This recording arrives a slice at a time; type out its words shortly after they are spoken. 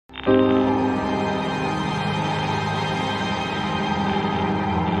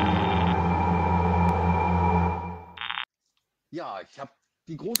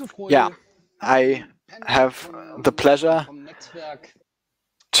Yeah, I have the pleasure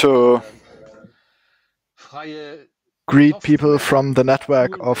to greet people from the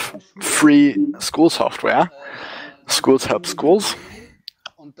network of free school software. Schools help schools.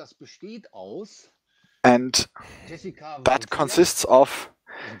 And that consists of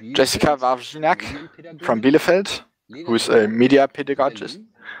Jessica Wawrzyniak from Bielefeld, who is a media pedagogist.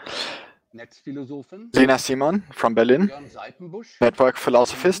 Leena Simon from Berlin, network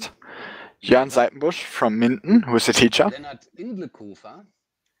philosophist. Jörn Seitenbusch from Minden, who is a teacher.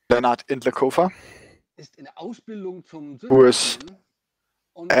 Lennart Indlekofer, who is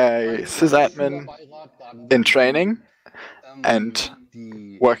a sysadmin in training and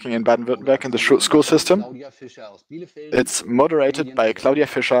working in Baden-Württemberg in the school system. It's moderated by Claudia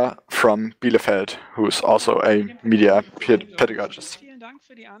Fischer from Bielefeld, who is also a media pedagogist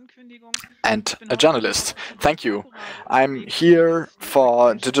and a journalist. Thank you. I'm here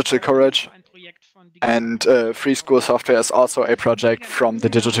for Digital Courage, and Free School Software is also a project from the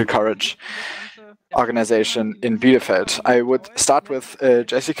Digital Courage organization in Bielefeld. I would start with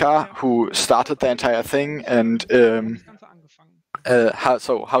Jessica, who started the entire thing, and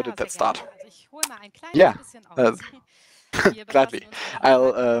how did that start? Yeah, gladly.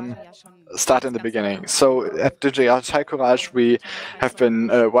 I'll start in the beginning. So at Digitalcourage, we have been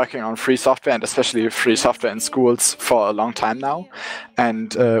working on free software, and especially free software in schools, for a long time now.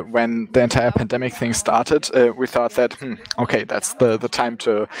 And when the entire pandemic thing started, we thought that, okay, that's the time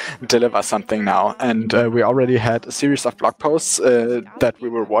to deliver something now. And we already had a series of blog posts that we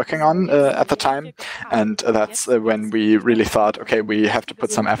were working on at the time. And that's when we really thought, okay, we have to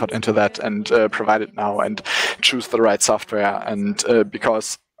put some effort into that and provide it now and choose the right software. And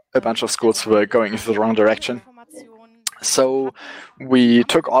because a bunch of schools were going into the wrong direction. So we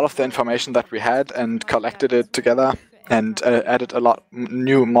took all of the information that we had and collected it together and added a lot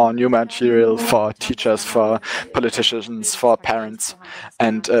more new material for teachers, for politicians, for parents,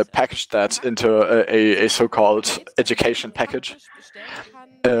 and packaged that into a so-called education package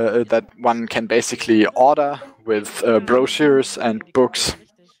that one can basically order with brochures and books.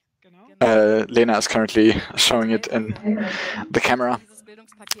 Leena is currently showing it in the camera.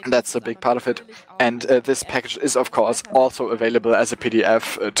 That's a big part of it. And this package is, of course, also available as a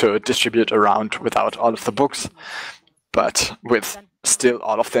PDF to distribute around without all of the books, but with still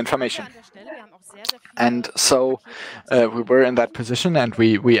all of the information. And so we were in that position, and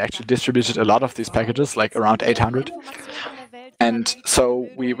we actually distributed a lot of these packages, like around 800. And so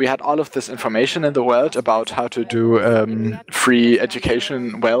we had all of this information in the world about how to do free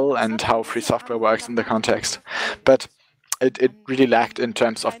education well and how free software works in the context. But it really lacked in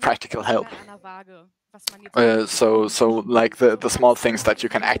terms of practical help. So like the small things that you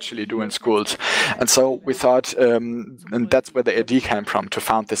can actually do in schools. And so we thought, and that's where the idea came from, to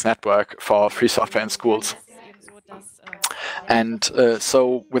found this network for free software in schools. And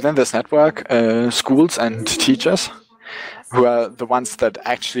so within this network, schools and teachers, who are the ones that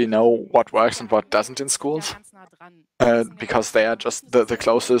actually know what works and what doesn't in schools, because they are just the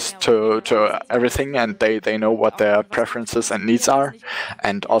closest to everything, and they know what their preferences and needs are,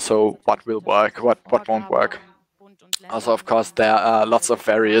 and also what will work, what won't work. Also, of course, there are lots of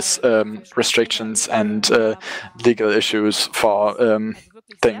various restrictions and legal issues for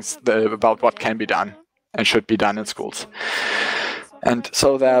things about what can be done and should be done in schools. And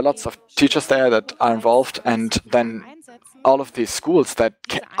so there are lots of teachers there that are involved, and then all of these schools that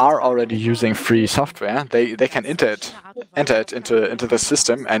are already using free software, they can enter it into the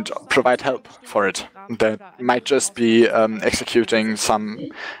system and provide help for it. That might just be executing some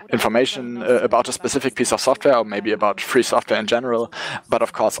information about a specific piece of software, or maybe about free software in general, but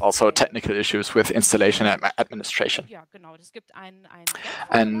of course also technical issues with installation and administration.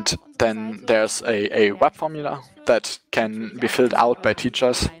 And then there's a web formula that can be filled out by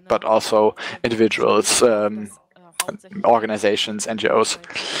teachers, but also individuals, organizations, NGOs,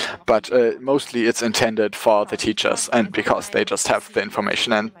 but mostly it's intended for the teachers, and because they just have the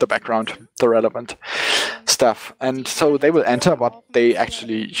information and the background, the relevant stuff. And so they will enter what they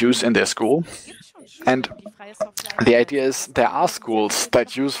actually use in their school. And the idea is there are schools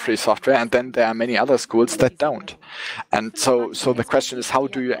that use free software, and then there are many other schools that don't. And so the question is, how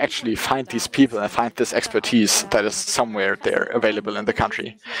do you actually find these people and find this expertise that is somewhere there available in the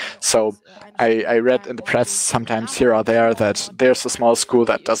country? So I read in the press sometimes here or there that there's a small school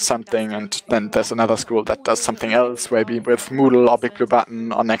that does something, and then there's another school that does something else, maybe with Moodle or Big Blue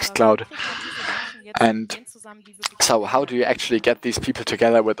Button or Nextcloud. And so how do you actually get these people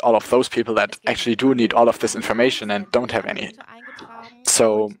together with all of those people that actually do need all of this information and don't have any?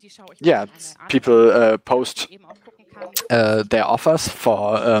 So yeah, people post their offers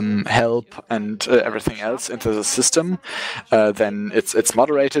for help and everything else into the system. Then it's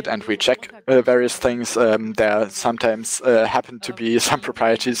moderated, and we check various things. There sometimes happen to be some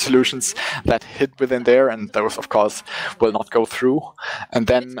proprietary solutions that hit within there, and those, of course, will not go through. And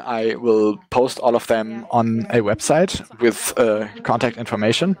then I will post all of them on a website with contact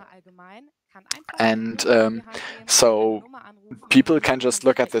information. And so people can just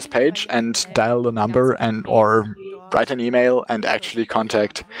look at this page and dial the number and or write an email and actually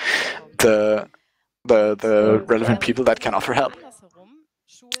contact the relevant people that can offer help.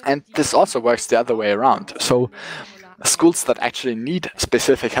 And this also works the other way around. So schools that actually need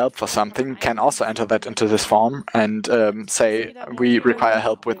specific help for something can also enter that into this form and say, we require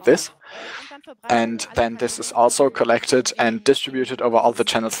help with this. And then this is also collected and distributed over all the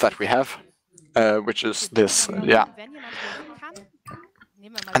channels that we have, which is this, yeah.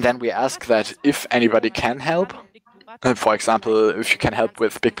 And then we ask that if anybody can help, for example, if you can help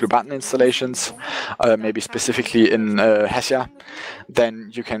with big blue button installations, maybe specifically in Hessia,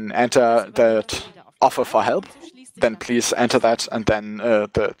 then you can enter that offer for help. Then please enter that, and then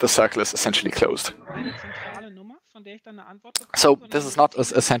the circle is essentially closed. So this is not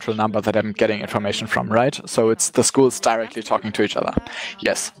a central number that I'm getting information from, right? So it's the schools directly talking to each other.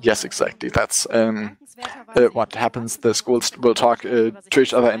 Yes, exactly. That's what happens. The schools will talk to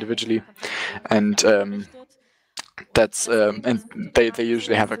each other individually, and that's and they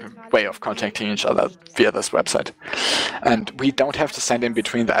usually have a way of contacting each other via this website, and we don't have to send in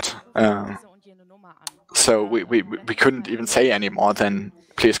between that. So we couldn't even say any more than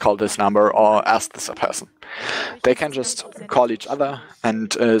please call this number or ask this person. They can just call each other,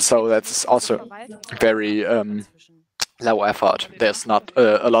 and so that's also very low effort. There's not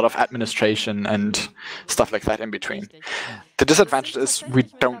a lot of administration and stuff like that in between. The disadvantage is we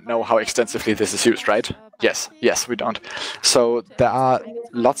don't know how extensively this is used, right? Yes, we don't. So there are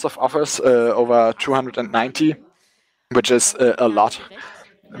lots of offers, over 290, which is a lot.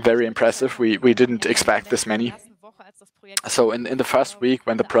 Very impressive. We didn't expect this many. So in the first week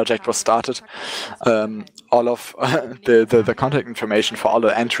when the project was started, all of the contact information for all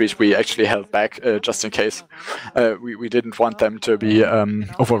the entries we actually held back just in case. We didn't want them to be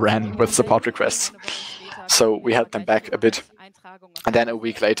overrun with support requests. So we held them back a bit. And then a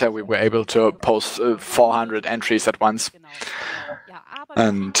week later we were able to post 400 entries at once.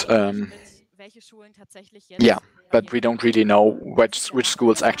 And yeah, but we don't really know which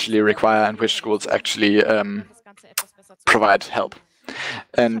schools actually require and which schools actually provide help.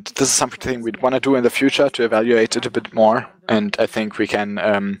 And this is something we'd want to do in the future to evaluate it a bit more. And I think we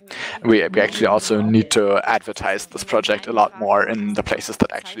can, we actually also need to advertise this project a lot more in the places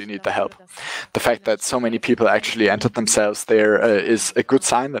that actually need the help. The fact that so many people actually entered themselves there is a good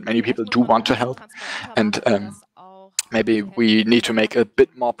sign that many people do want to help. And maybe we need to make a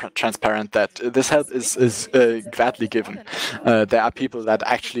bit more transparent that this help is gladly given. There are people that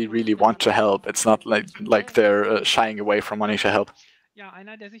actually really want to help. It's not like they're shying away from wanting to help.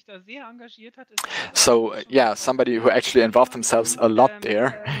 So yeah, somebody who actually involved themselves a lot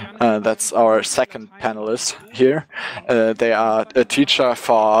there, that's our second panelist here. They are a teacher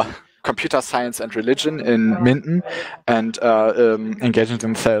for computer science and religion in Minden, and engaging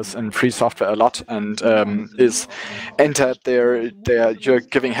themselves in free software a lot, and is entered there. You're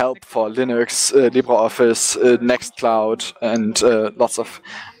giving help for Linux, LibreOffice, Nextcloud, and lots of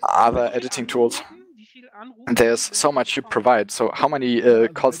other editing tools. And there's so much you provide. So how many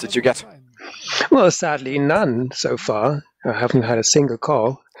calls did you get? Well, sadly, none so far. I haven't had a single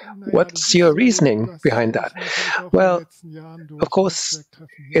call. What's your reasoning behind that? Well, of course,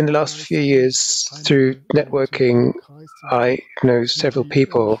 in the last few years, through networking, I know several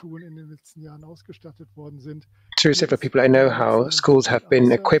people. Through several people, I know how schools have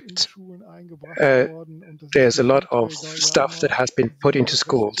been equipped. There's a lot of stuff that has been put into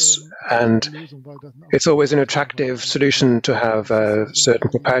schools, and it's always an attractive solution to have certain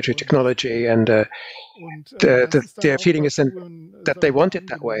proprietary technology, and their feeling is that they want it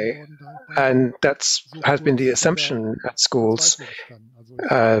that way, and that has been the assumption at schools,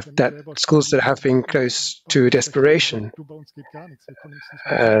 that schools that have been close to desperation.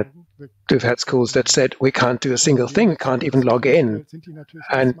 We've had schools that said, we can't do a single thing, we can't even log in.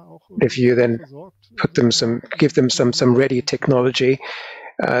 And if you then give them some ready technology,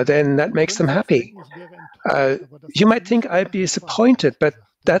 then that makes them happy. You might think I'd be disappointed, but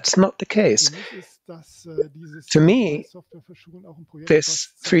that's not the case. for me, this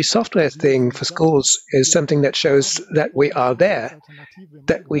free software thing for schools is something that shows that we are there,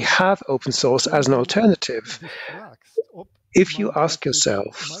 that we have open source as an alternative. If you ask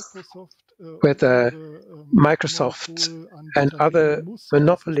yourself whether Microsoft and other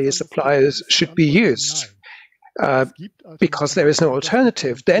monopoly suppliers should be used because there is no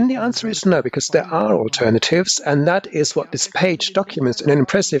alternative, then the answer is no, because there are alternatives, and that is what this page documents in an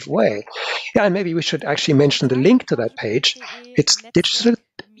impressive way. Yeah, and maybe we should actually mention the link to that page. It's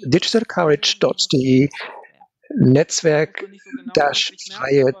digitalcourage.de Netzwerk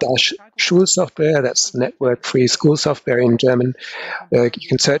Freie Schulsoftware. That's Network Free School Software in German. You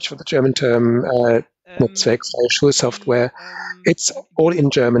can search for the German term Netzwerk Freie Schulsoftware. It's all in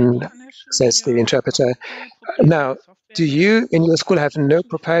German, says the interpreter. Now, do you in your school have no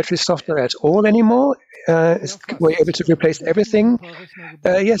proprietary software at all anymore? Were you able to replace everything?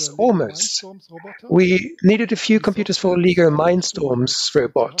 Yes, almost. We needed a few computers for Lego Mindstorms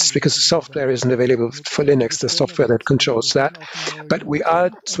robots because the software isn't available for Linux, the software that controls that. But we are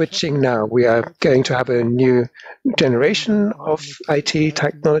switching now. We are going to have a new generation of IT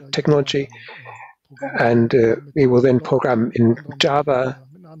technology, and we will then program in Java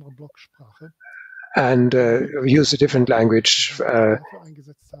and use a different language,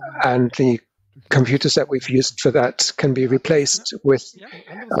 and the computers that we've used for that can be replaced with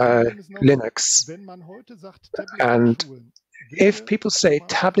Linux. And if people say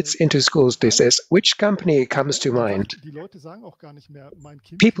tablets into schools these days, which company comes to mind?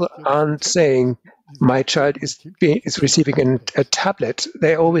 People aren't saying my child is receiving a tablet.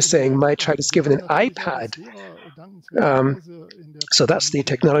 They're always saying my child is given an iPad. So that's the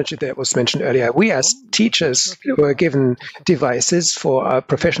technology that was mentioned earlier. We as teachers were given devices for our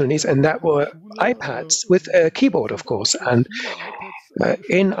professional needs, and that were iPads with a keyboard, of course. And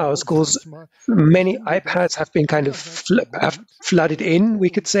in our schools, many iPads have been kind of flooded in, we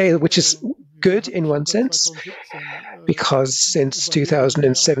could say, which is good in one sense, because since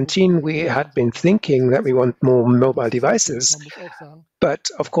 2017, we had been thinking that we want more mobile devices.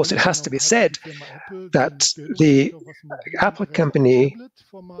 But of course, it has to be said that the Apple company,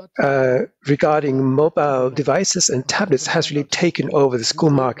 regarding mobile devices and tablets, has really taken over the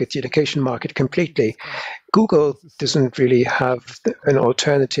school market, the education market completely. Google doesn't really have an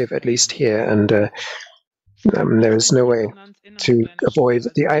alternative, at least here, and there is no way to avoid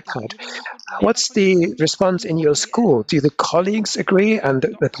the iPad. What's the response in your school? Do the colleagues agree and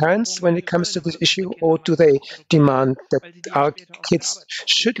the parents when it comes to this issue, or do they demand that our kids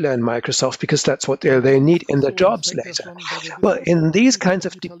should learn Microsoft because that's what they need in their jobs later? Well, in these kinds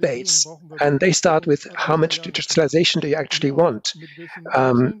of debates, and they start with how much digitalization do you actually want?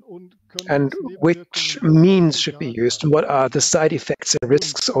 And which means should be used, and what are the side effects and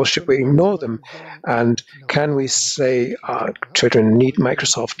risks, or should we ignore them? And can we say our children need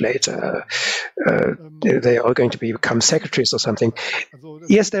Microsoft later? They are going to become secretaries or something.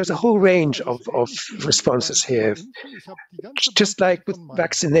 Yes, there's a whole range of responses here. Just like with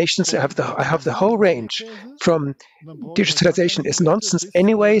vaccinations, I have the whole range from digitalization is nonsense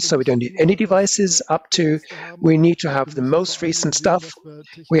anyway, so we don't need any devices, up to we need to have the most recent stuff.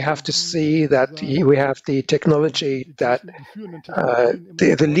 We have to see that we have the technology that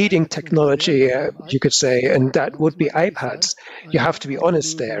the leading technology, you could say, and that would be iPads. You have to be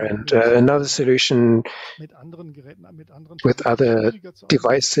honest there. And another solution with other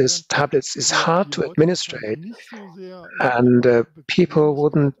devices, tablets, is hard to administrate, and people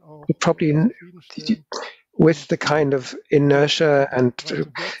wouldn't probably, with the kind of inertia and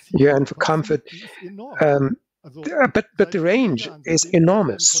yearn for comfort. But the range is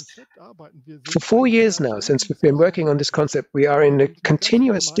enormous. For 4 years now, since we've been working on this concept, we are in a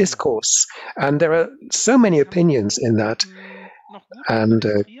continuous discourse, and there are so many opinions in that. And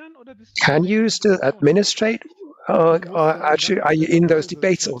can you still administrate? Or actually, are you in those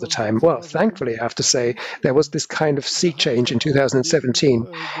debates all the time? Well, thankfully, I have to say, there was this kind of sea change in 2017,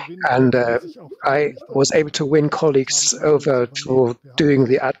 and I was able to win colleagues over for doing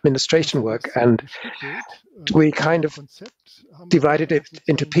the administration work, and we kind of divided it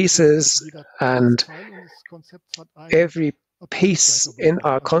into pieces, and every piece in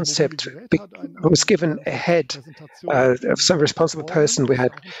our concept was given a head of some responsible person. We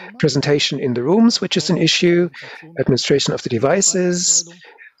had presentation in the rooms, which is an issue, administration of the devices.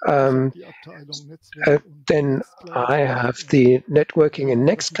 Then I have the networking and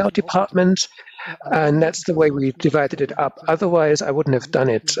Nextcloud department, and that's the way we divided it up. Otherwise, I wouldn't have done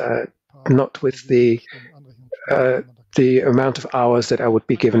it, not with the the amount of hours that I would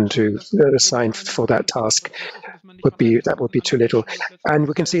be given to assign for that task would be too little. And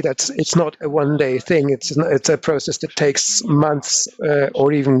we can see that it's not a one-day thing. It's a process that takes months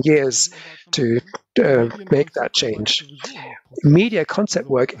or even years to make that change. Media concept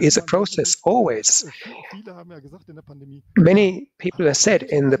work is a process always. Many people have said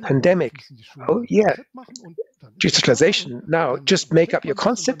in the pandemic, oh yeah, digitalization, now just make up your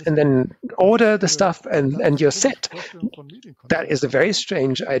concept and then order the stuff and you're set. That is a very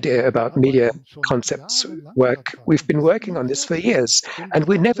strange idea about media concepts work. We've been working on this for years and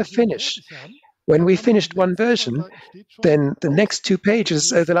we never finish. When we finished one version, then the next 2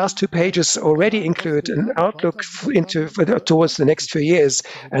 pages, the last 2 pages already include an outlook towards the next few years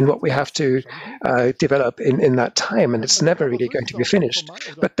and what we have to develop in that time, and it's never really going to be finished.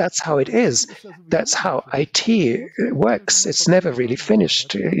 But that's how it is. That's how IT works. It's never really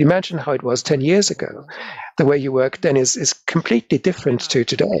finished. Imagine how it was 10 years ago. The way you work then is completely different to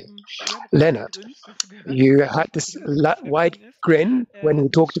today. Leonard, you had this wide grin when you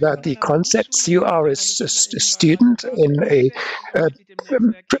talked about the concepts. You are a student in a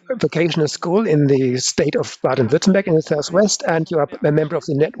vocational school in the state of Baden-Württemberg in the southwest, and you are a member of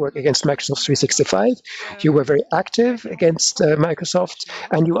the Network Against Microsoft 365. You were very active against Microsoft,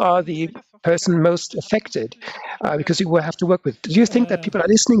 and you are the person most affected because you will have to work with. Do you think that people are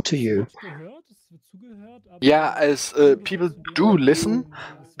listening to you? Yeah, as people do listen,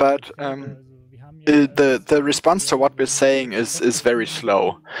 but the response to what we're saying is very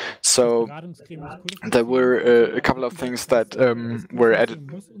slow. So there were a couple of things that were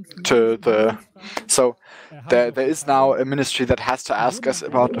added to the. So there is now a ministry that has to ask us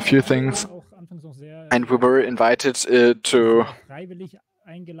about a few things, and we were invited to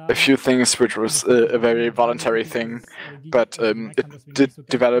a few things, which was a very voluntary thing, but it did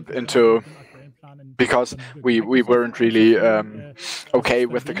develop into. Because we weren't really okay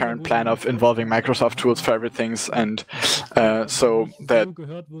with the current plan of involving Microsoft tools for everything, and so that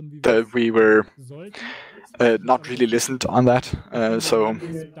we were not really listened on that. So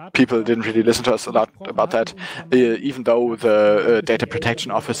people didn't really listen to us a lot about that, even though the data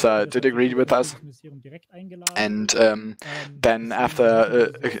protection officer did agree with us. And then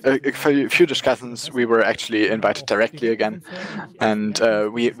after a few discussions, we were actually invited directly again. And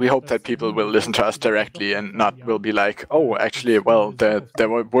we hope that people will listen to us directly and not will be like, oh, actually, well, there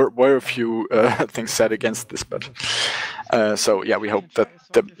were a few things said against this. But so, yeah, we hope that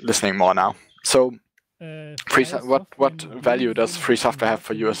they're listening more now. So what value does free software have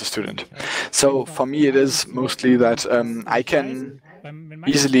for you as a student? So for me, it is mostly that I can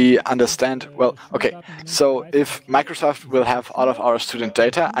easily understand, well, okay, so if Microsoft will have all of our student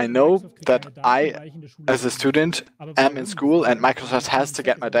data, I know that I, as a student, am in school and Microsoft has to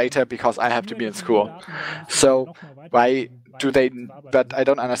get my data because I have to be in school. So why do they, but I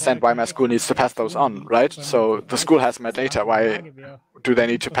don't understand why my school needs to pass those on, right? So the school has my data, why do they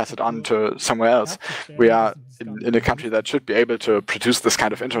need to pass it on to somewhere else? We are in a country that should be able to produce this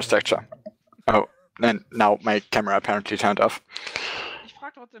kind of infrastructure. Oh, and now my camera apparently turned off.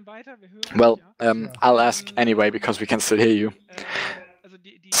 Well, I'll ask anyway because we can still hear you.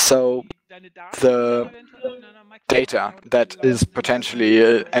 So the data that is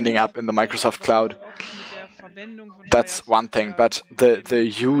potentially ending up in the Microsoft cloud, that's one thing, but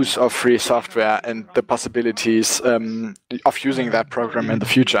the use of free software and the possibilities of using that program in the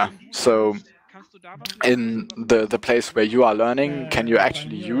future. So in the place where you are learning, can you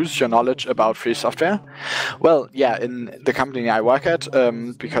actually use your knowledge about free software? Well, yeah, in the company I work at,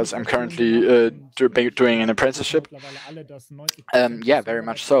 because I'm currently doing an apprenticeship, yeah, very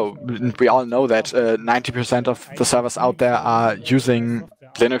much so. We all know that 90% of the servers out there are using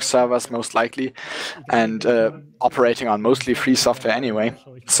Linux servers, most likely, and operating on mostly free software anyway.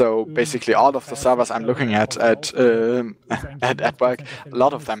 So basically all of the servers I'm looking at work, a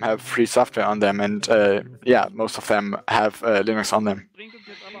lot of them have free software on them, and yeah, most of them have Linux on them.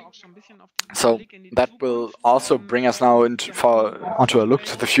 So that will also bring us now onto a look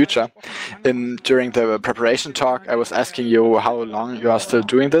to the future. During the preparation talk, I was asking you how long you are still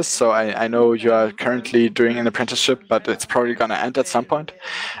doing this. So I know you are currently doing an apprenticeship, but it's probably going to end at some point.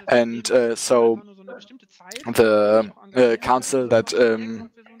 And so the council that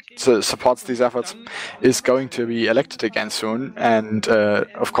supports these efforts is going to be elected again soon, and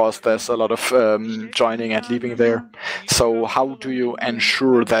of course there's a lot of joining and leaving there. So how do you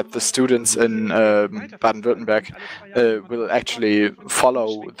ensure that the students in Baden-Württemberg will actually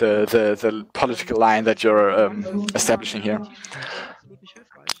follow the political line that you're establishing here?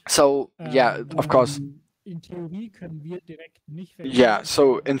 So yeah, of course, Yeah,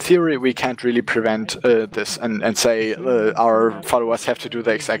 so in theory, we can't really prevent this and say our followers have to do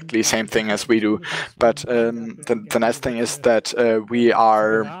the exactly same thing as we do. But the nice thing is that we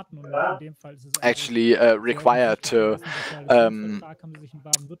are actually required to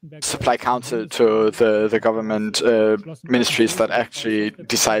supply counsel to the government ministries that actually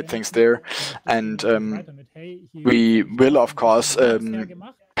decide things there. And we will, of course,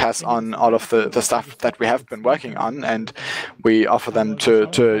 pass on all of the stuff that we have been working on, and we offer them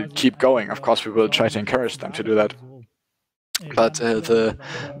to keep going. Of course, we will try to encourage them to do that. But the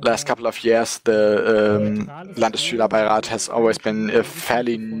last couple of years, the Landesschülerbeirat has always been a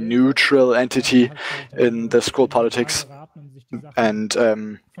fairly neutral entity in the school politics and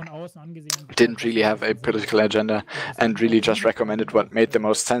didn't really have a political agenda and really just recommended what made the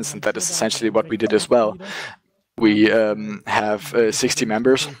most sense, and that is essentially what we did as well. We have 60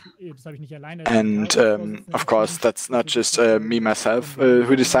 members, and of course that's not just me myself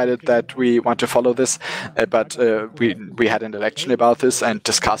who decided that we want to follow this, but we had an election about this and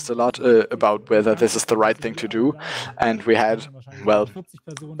discussed a lot about whether this is the right thing to do, and we had, well,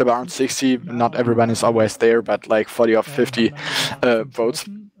 around 60, not everyone is always there, but like 40 or 50 votes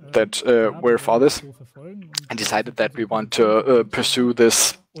that were for this, and decided that we want to pursue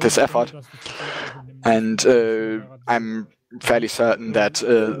this effort. And I'm fairly certain that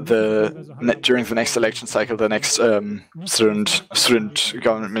during the next election cycle, the next student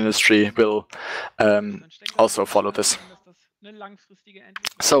government ministry will also follow this.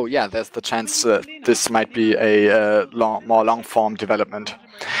 So yeah, there's the chance this might be a more long-form development.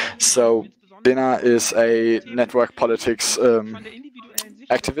 So Leena is a network politics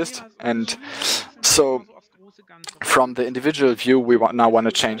activist, and so from the individual view, we now want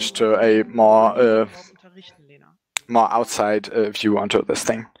to change to a more outside view onto this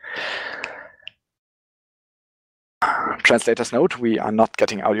thing. Translator's note: we are not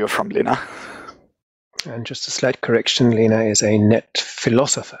getting audio from Leena. And just a slight correction: Leena is a net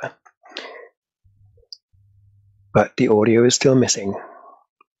philosopher, but the audio is still missing.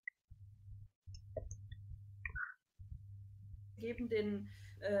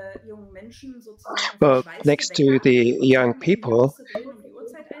 Well, next to the young people,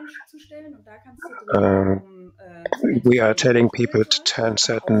 we are telling people to turn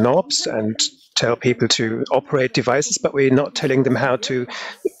certain knobs and tell people to operate devices, but we're not telling them how to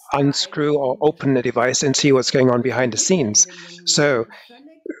unscrew or open a device and see what's going on behind the scenes. So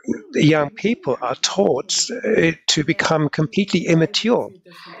the young people are taught to become completely immature.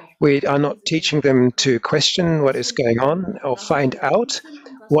 We are not teaching them to question what is going on or find out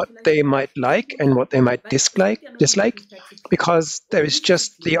what they might like and what they might dislike, because there is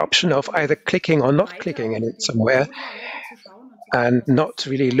just the option of either clicking or not clicking in it somewhere, and not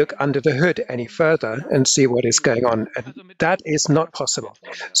really look under the hood any further and see what is going on. And that is not possible.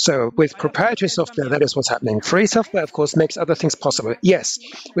 So with proprietary software, that is what's happening. Free software, of course, makes other things possible. Yes,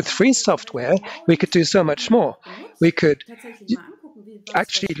 with free software, we could do so much more. We could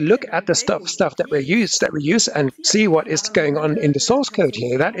actually look at the stuff that we use and see what is going on in the source code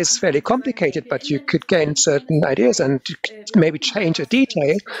here. That is fairly complicated, but you could gain certain ideas and maybe change a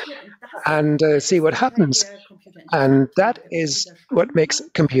detail and see what happens. And that is what makes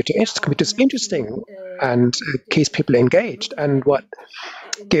computers interesting and keeps people engaged, and what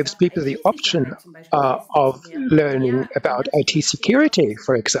gives people the option of learning about IT security,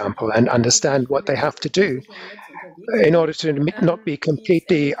 for example, and understand what they have to do in order to not be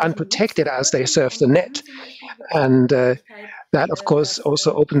completely unprotected as they surf the net. And that, of course,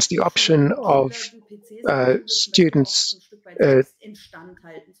 also opens the option of students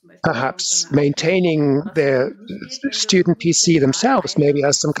perhaps maintaining their student PC themselves, maybe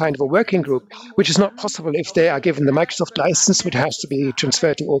as some kind of a working group, which is not possible if they are given the Microsoft license, which has to be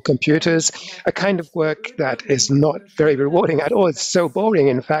transferred to all computers, a kind of work that is not very rewarding at all. It's so boring,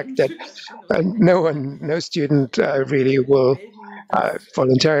 in fact, that no student really will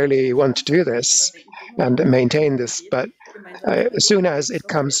voluntarily want to do this and maintain this. But as soon as it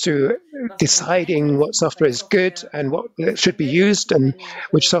comes to deciding what software is good and what should be used and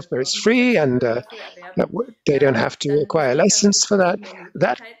which software is free and they don't have to acquire a license for that,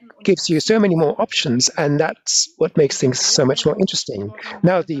 that gives you so many more options, and that's what makes things so much more interesting.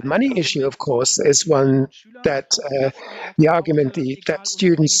 Now, the money issue, of course, is one that the argument that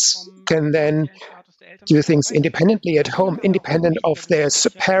students can then do things independently at home, independent of their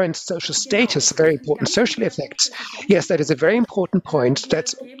parents' social status, very important social effects. Yes, that is a very important point.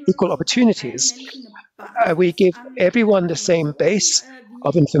 That's equal opportunities. We give everyone the same base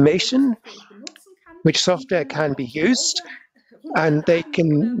of information, which software can be used, and they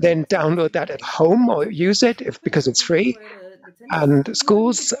can then download that at home or use it because it's free. And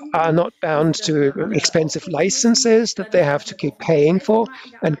schools are not bound to expensive licenses that they have to keep paying for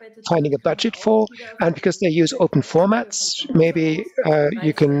and finding a budget for. And because they use open formats, maybe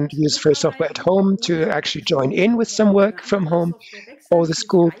you can use free software at home to actually join in with some work from home. Or the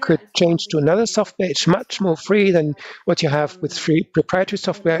school could change to another software. It's much more free than what you have with free proprietary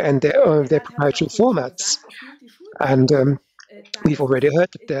software and their proprietary formats. And we've already heard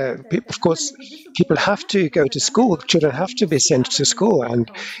that, of course, people have to go to school. Children have to be sent to school. And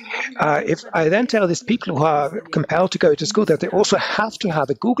if I then tell these people who are compelled to go to school that they also have to have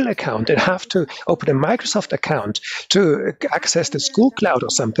a Google account and have to open a Microsoft account to access the school cloud or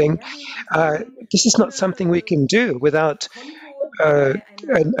something, this is not something we can do without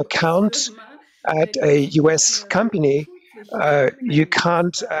an account at a US company. You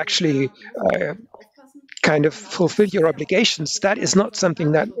can't actually kind of fulfill your obligations. That is not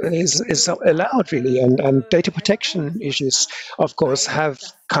something that is allowed, really. And data protection issues, of course, have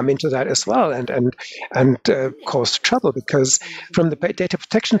come into that as well and caused trouble, because from the data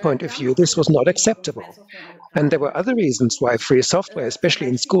protection point of view, this was not acceptable. And there were other reasons why free software, especially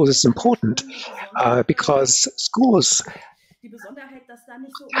in schools, is important, because schools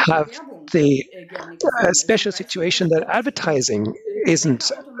have the special situation that advertising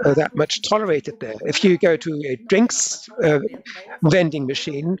isn't that much tolerated there. If you go to a drinks vending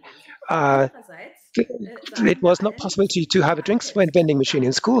machine, it was not possible to have a drinks vending machine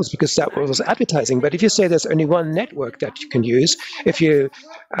in schools because that was advertising. But if you say there's only one network that you can use, if you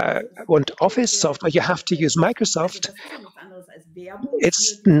want Office software, you have to use Microsoft.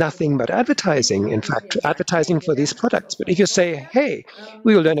 It's nothing but advertising, in fact, advertising for these products. But if you say, hey,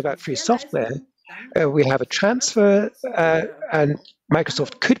 we will learn about free software, we have a transfer, and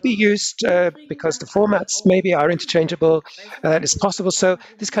Microsoft could be used because the formats maybe are interchangeable. That is possible. So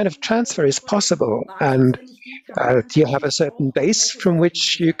this kind of transfer is possible. And you have a certain base from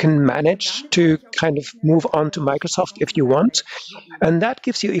which you can manage to kind of move on to Microsoft if you want. And that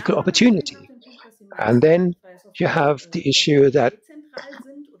gives you equal opportunity. And then you have the issue that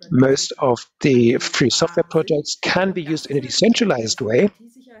most of the free software projects can be used in a decentralized way.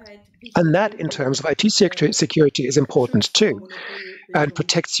 And that, in terms of IT security, is important too, and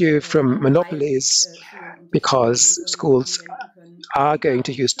protects you from monopolies, because schools are going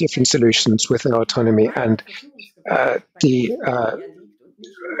to use different solutions with their autonomy, and the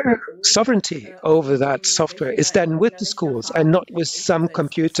sovereignty over that software is then with the schools and not with some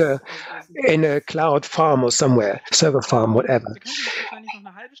computer in a cloud farm or somewhere, server farm, whatever.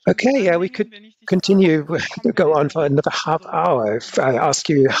 Okay, yeah, we could continue to go on for another half hour if I ask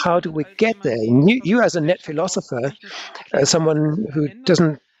you, how do we get there? You as a net philosopher, someone who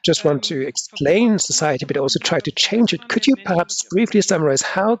doesn't just want to explain society, but also try to change it, could you perhaps briefly summarize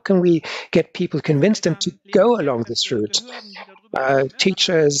how can we get people, convince them to go along this route?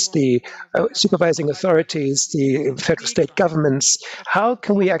 Teachers, the supervising authorities, the federal state governments, how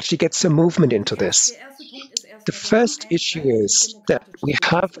can we actually get some movement into this? The first issue is that we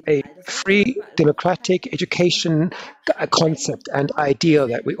have a free democratic education concept and ideal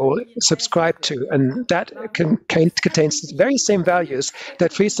that we all subscribe to, and that contains the very same values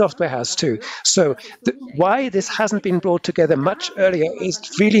that free software has too. So why this hasn't been brought together much earlier is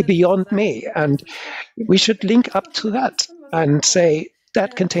really beyond me, and we should link up to that and say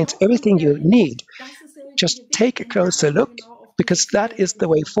that contains everything you need. Just take a closer look, because that is the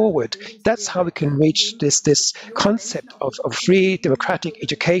way forward. That's how we can reach this concept of free democratic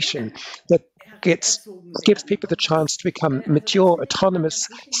education that gives people the chance to become mature, autonomous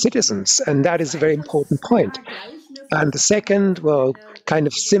citizens, and that is a very important point. And the second, well, kind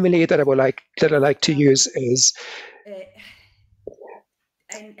of simile that I like to use is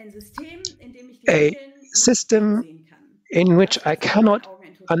a system in which I cannot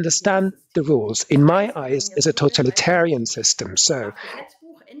understand the rules, in my eyes, is a totalitarian system. So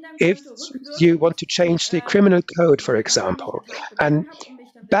if you want to change the criminal code, for example, and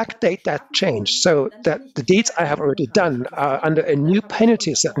backdate that change so that the deeds I have already done are under a new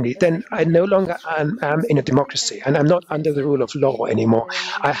penalty suddenly, then I no longer am in a democracy, and I'm not under the rule of law anymore.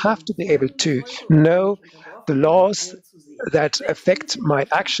 I have to be able to know the laws that affect my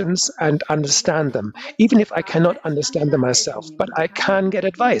actions and understand them, even if I cannot understand them myself. But I can get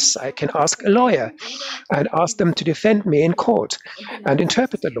advice. I can ask a lawyer and ask them to defend me in court and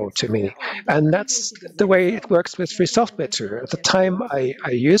interpret the law to me. And that's the way it works with free software too. At the time I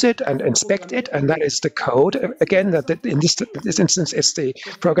use it and inspect it, and that is the code. Again, that in this instance, it's the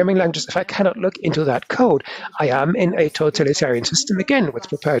programming languages. If I cannot look into that code, I am in a totalitarian system again with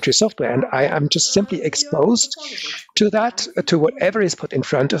proprietary software, and I am just simply exposed to that. flat to whatever is put in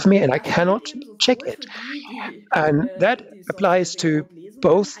front of me, and I cannot check it. And that applies to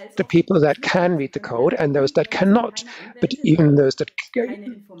both the people that can read the code and those that cannot. But even those that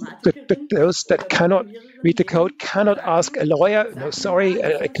cannot read the code cannot ask a lawyer, no, sorry,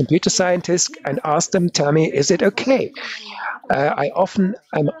 a computer scientist, and ask them, tell me, is it okay? I often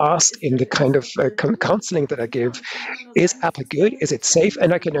am asked in the kind of counseling that I give, is Apple good? Is it safe?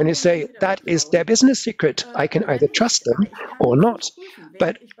 And I can only say that is their business secret. I can either trust them or not,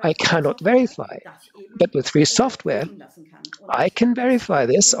 but I cannot verify. But with free software, I can verify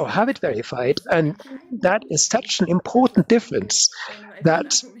this or have it verified, and that is such an important difference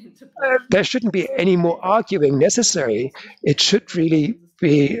that there shouldn't be any more arguing necessary. It should really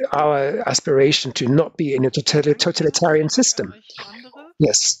be our aspiration to not be in a totalitarian system.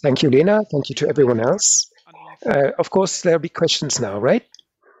 Yes, thank you, Leena. Thank you to everyone else. Of course, there'll be questions now, right?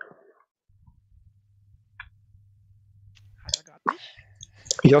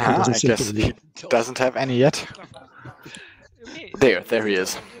 I guess he doesn't have any yet. There he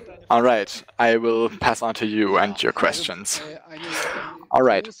is. All right, I will pass on to you and your questions. All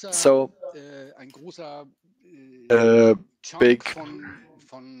right, so a big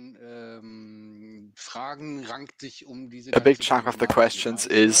chunk of the questions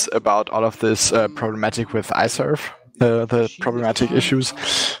is about all of this problematic with iServe, the problematic issues.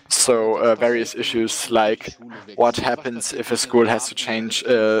 So various issues like what happens if a school has to change,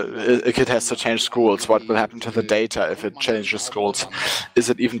 a kid has to change schools, what will happen to the data if it changes schools? Is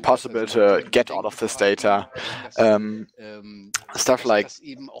it even possible to get all of this data? Stuff like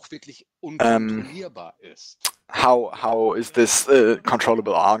how is this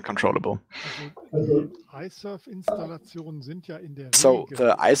controllable or uncontrollable? So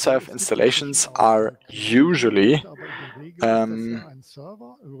the iServe installations are usually on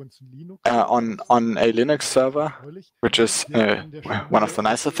a Linux server, which is one of the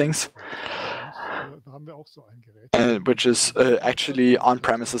nicer things, which is actually on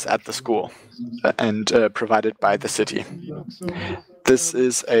premises at the school and provided by the city. This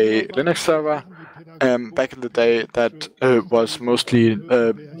is a Linux server. Back in the day, that was mostly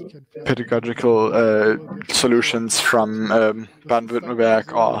pedagogical solutions from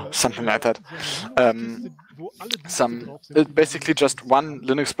Baden-Württemberg or something like that. Basically just one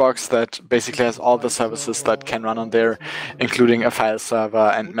Linux box that basically has all the services that can run on there, including a file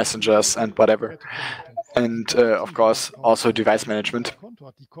server and messengers and whatever. And of course, also device management.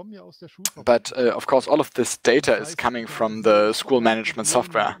 But of course, all of this data is coming from the school management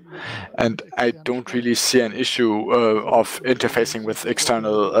software. And I don't really see an issue of interfacing with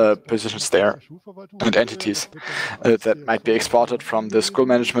external positions there and entities that might be exported from the school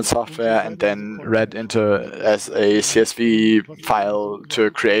management software and then read into as a CSV file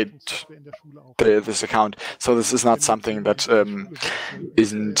to create this account. So this is not something that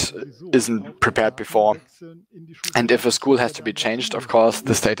isn't prepared before. And if a school has to be changed, of course,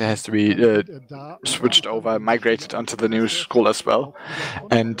 this data has to be switched over, migrated onto the new school as well.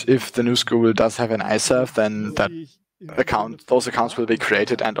 And if the new school does have an iServe, then those accounts will be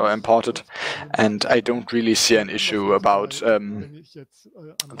created and or imported. And I don't really see an issue about the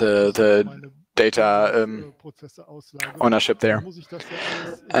data ownership there.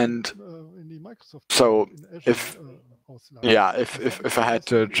 And so if I had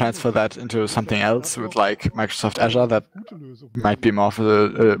to transfer that into something else with like Microsoft Azure, that might be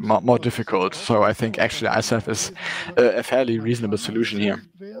more difficult. So I think actually iServe is a fairly reasonable solution here.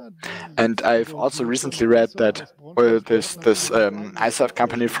 And I've also recently read that this iServe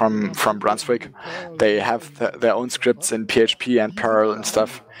company from Brunswick, they have their own scripts in PHP and Perl and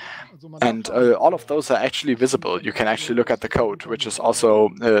stuff. And all of those are actually visible. You can actually look at the code, which is also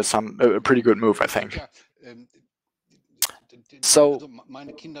a pretty good move, I think. So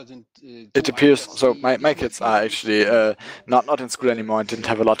it appears, so my kids are actually not in school anymore and didn't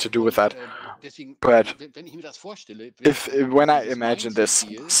have a lot to do with that. But when I imagine this,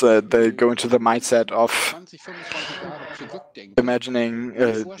 so they go into the mindset of imagining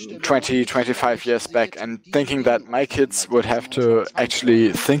 20, 25 years back and thinking that my kids would have to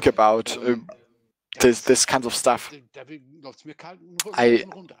actually think about this kind of stuff, I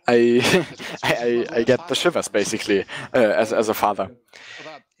get the shivers basically as a father.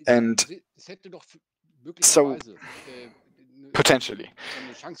 And so potentially.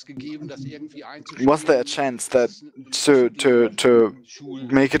 Was there a chance that to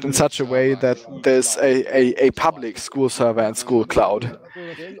make it in such a way that there's a public school server and school cloud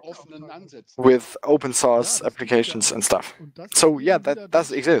with open source applications and stuff? So yeah, that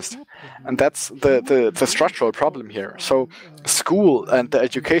does exist, and that's the structural problem here. So school and the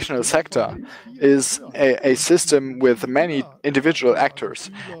educational sector is a system with many individual actors,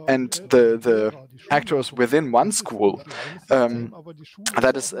 and the actors within one school,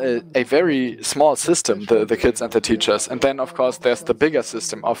 that is a very small system, the kids and the teachers. And then, of course, there's the bigger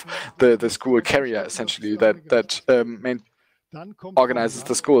system of the school carrier, essentially, that organizes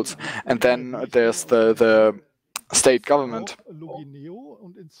the schools. And then there's the state government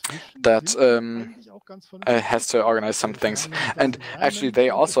that has to organize some things. And actually, they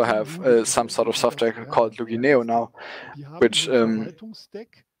also have some sort of software called Lugineo now, which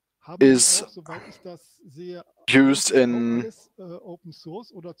is used in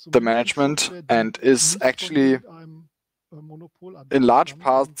the management and is actually in large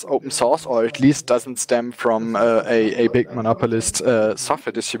parts open source, or at least doesn't stem from a big monopolist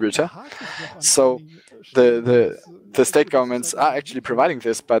software distributor. So the state governments are actually providing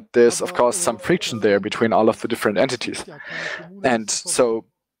this, but there's of course some friction there between all of the different entities. And so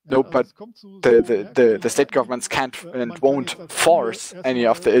no, but the state governments can't and won't force any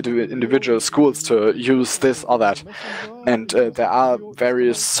of the individual schools to use this or that. And there are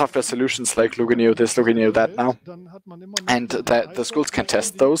various software solutions like Lugineo this, Lugineo that now. And the schools can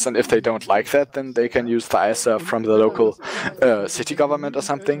test those, and if they don't like that, then they can use the iServe from the local city government or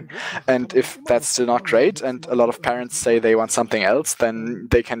something. And if that's still not great, and a lot of parents say they want something else, then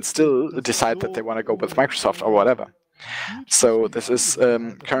they can still decide that they want to go with Microsoft or whatever. So this is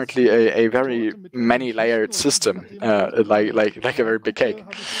currently a very many-layered system, like a very big cake.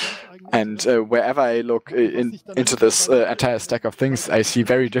 And wherever I look into this entire stack of things, I see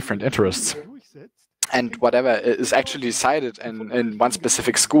very different interests. And whatever is actually decided in one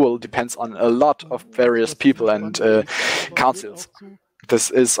specific school depends on a lot of various people and councils. This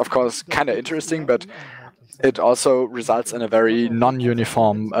is, of course, kind of interesting, but it also results in a very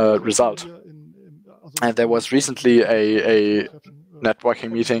non-uniform result. And there was recently a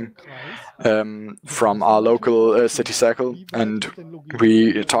networking meeting from our local city circle, and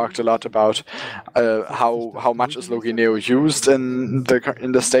we talked a lot about how much is Lugineo used in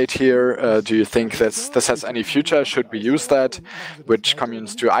the state here. Do you think this has any future? Should we use that? Which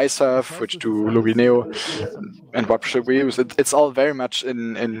communes do iServe? Which do Lugineo? And what should we use? It's all very much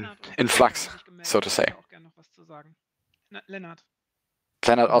in flux, so to say.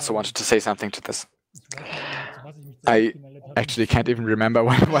 Leonard also wanted to say something to this. I actually can't even remember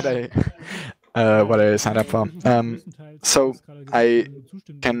what I signed up for. So I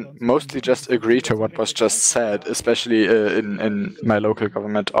can mostly just agree to what was just said, especially in my local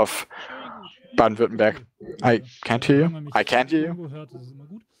government of Baden-Württemberg. I can't hear you. I can't hear you.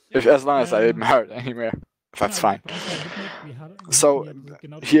 As long as I'm heard anywhere, that's fine. So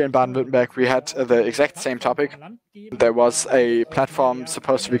here in Baden-Württemberg, we had the exact same topic. There was a platform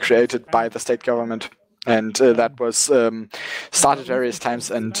supposed to be created by the state government, and that was started various times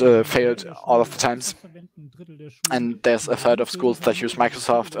and failed all of the times. And there's a third of schools that use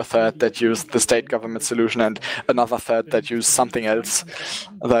Microsoft, a third that use the state government solution, and another third that use something else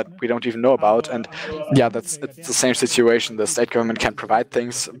that we don't even know about. And yeah, it's the same situation. The state government can provide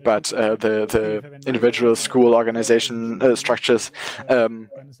things, but the individual school organization structures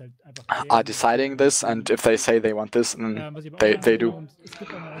are deciding this, and if they say they want this, they do.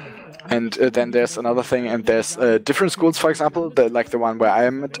 And then there's another thing, and there's different schools, for example, like the one where I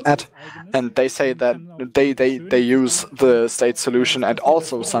am at, and they say that they use the state solution and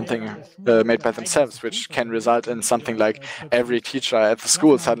also something made by themselves, which can result in something like every teacher at the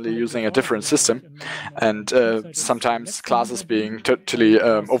school suddenly using a different system, and sometimes classes being totally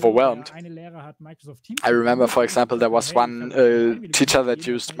overwhelmed. I remember, for example, there was one teacher that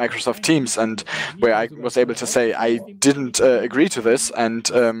used Microsoft Teams, and where I was able to say I didn't agree to this, and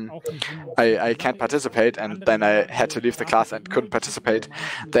I can't participate, and then I had to leave the class and couldn't participate.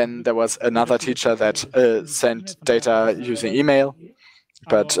 Then there was another teacher that sent data using email,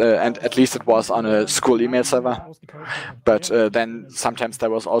 but and at least it was on a school email server. But then sometimes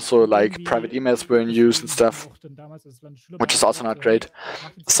there was also like private emails were in use and stuff, which is also not great.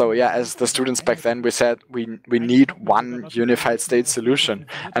 So yeah, as the students back then, we said we need one unified state solution,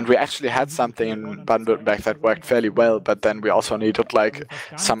 and we actually had something in Baden-Württemberg that worked fairly well. But then we also needed like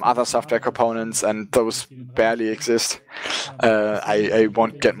some other software components, and those barely exist. I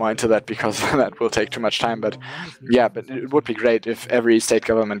won't get more into that because that will take too much time. But yeah, but it would be great if every state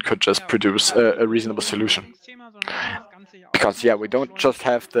government could just produce a reasonable solution. because yeah, we don't just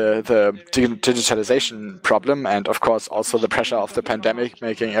have the digitalization problem, and of course also the pressure of the pandemic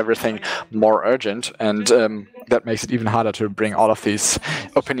making everything more urgent, and that makes it even harder to bring all of these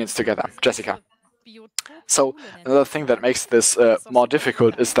opinions together. Jessica. So another thing that makes this more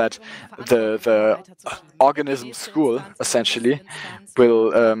difficult is that the organism school essentially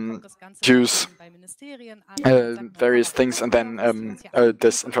will use various things, and then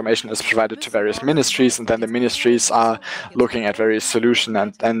this information is provided to various ministries, and then the ministries are looking at various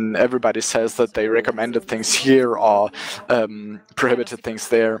solutions, and everybody says that they recommended things here or prohibited things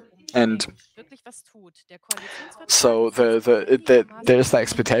there. And so there is the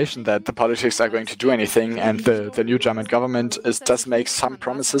expectation that the politics are going to do anything, and the new German government does make some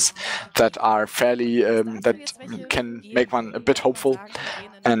promises that are fairly that can make one a bit hopeful.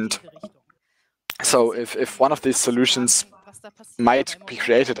 And so if one of these solutions might be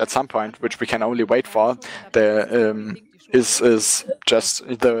created at some point, which we can only wait for, there is just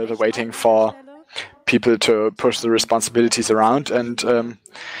the waiting for people to push the responsibilities around and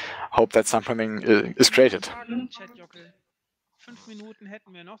hope that something is created.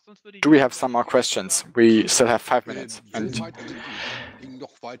 Do we have some more questions? We still have 5 minutes. And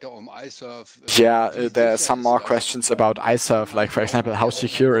yeah, there are some more questions about iServe, like for example, how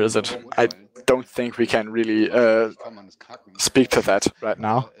secure is it? I don't think we can really speak to that right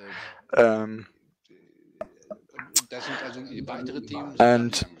now.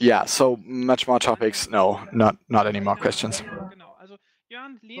 And yeah, so much more topics. No, not any more questions.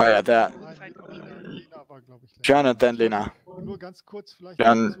 Oh yeah, there. Björn and then Leena.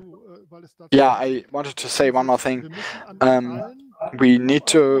 Yeah, I wanted to say one more thing. We need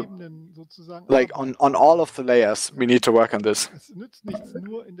to, like, on all of the layers, we need to work on this.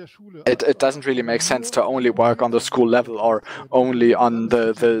 It doesn't really make sense to only work on the school level or only on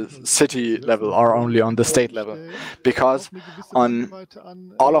the city level or only on the state level, because on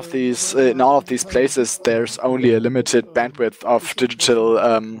all of these in all of these places there's only a limited bandwidth of digital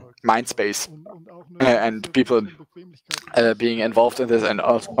mind space and people being involved in this and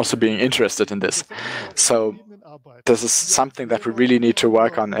also being interested in this. So this is something that we really need to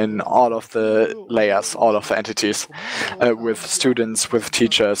work on in all of the layers, all of the entities, with students, with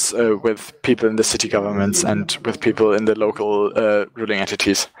teachers, with people in the city governments, and with people in the local ruling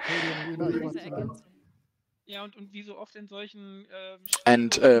entities.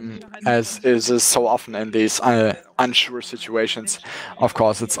 And as is so often in these unsure situations, of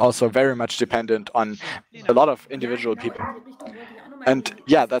course, it's also very much dependent on a lot of individual people. And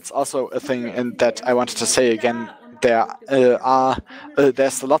yeah, that's also a thing that I wanted to say again.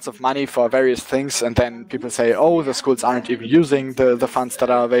 There's lots of money for various things, and then people say, oh, the schools aren't even using the funds that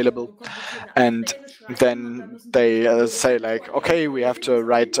are available. And then they say like, okay, we have to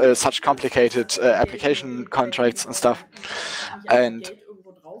write such complicated application contracts and stuff. And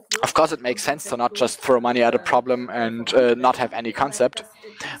of course, it makes sense to not just throw money at a problem and not have any concept,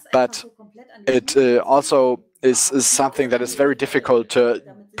 but it also is something that is very difficult to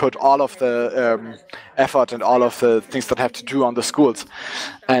put all of the effort and all of the things that have to do on the schools.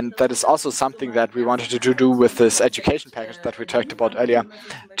 And that is also something that we wanted to do with this education package that we talked about earlier,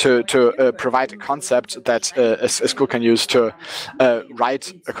 to provide a concept that a school can use to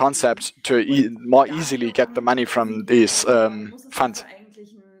write a concept to more easily get the money from these funds.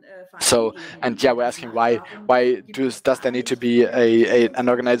 So, and yeah, we're asking why does there need to be an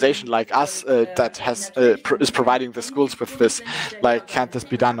organization like us that is providing the schools with this? Like, can't this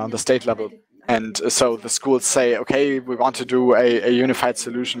be done on the state level? And so the schools say, okay, we want to do a unified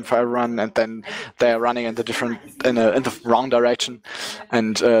solution for everyone, and then they're running in the wrong direction,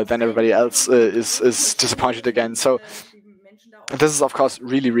 and then everybody else is disappointed again. So this is, of course,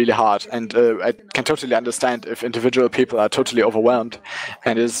 really, really hard, and I can totally understand if individual people are totally overwhelmed,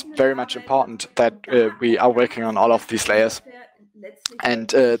 and it is very much important that we are working on all of these layers. And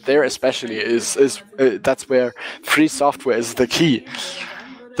there especially that's where free software is the key.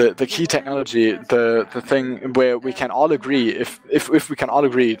 The key technology, the thing where we can all agree, if we can all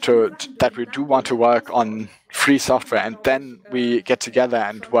agree that we do want to work on free software, and then we get together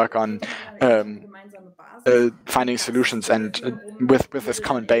and work on finding solutions and with this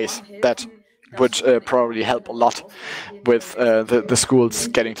common base, that would probably help a lot with the schools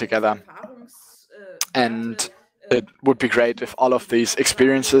getting together. And it would be great if all of these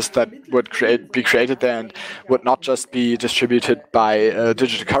experiences that would be created there and would not just be distributed by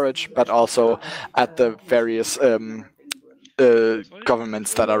Digitalcourage, but also at the various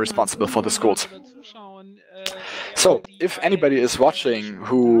governments that are responsible for the schools. So, if anybody is watching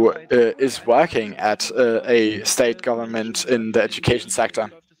who is working at a state government in the education sector,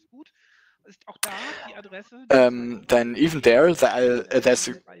 then even there,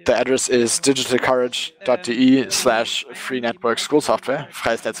 the address is digitalcourage.de/free network school software,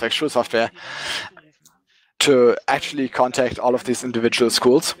 freies Netzwerk Schulsoftware, to actually contact all of these individual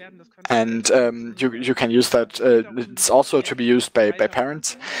schools. And you can use that. It's also to be used by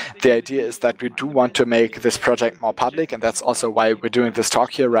parents. The idea is that we do want to make this project more public, and that's also why we're doing this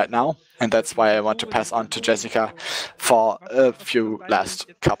talk here right now. And that's why I want to pass on to Jessica for a few last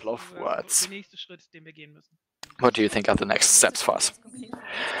couple of words. What do you think are the next steps for us?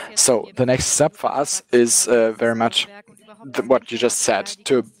 So the next step for us is very much what you just said,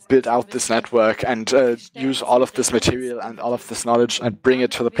 to build out this network and use all of this material and all of this knowledge and bring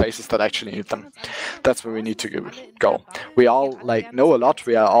it to the places that actually need them. That's where we need to go. We all know a lot.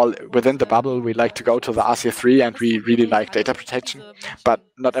 We are all within the bubble. We like to go to the RC3 and we really like data protection, but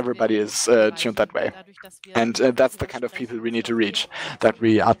not everybody is tuned that way. And that's the kind of people we need to reach, that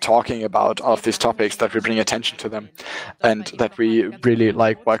we are talking about all of these topics, that we bring attention to them, and that we really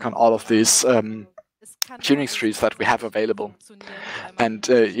work on all of these tuning trees that we have available. And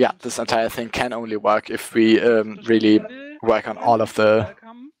yeah, this entire thing can only work if we really work on all of the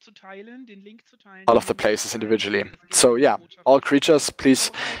places individually. So yeah, all creatures,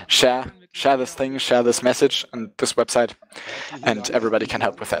 please share this thing, share this message and this website, and everybody can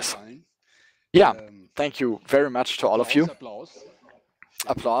help with this. Yeah, thank you very much to all of you.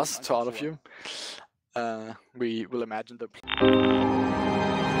 Applause to all of you. We will imagine the applause.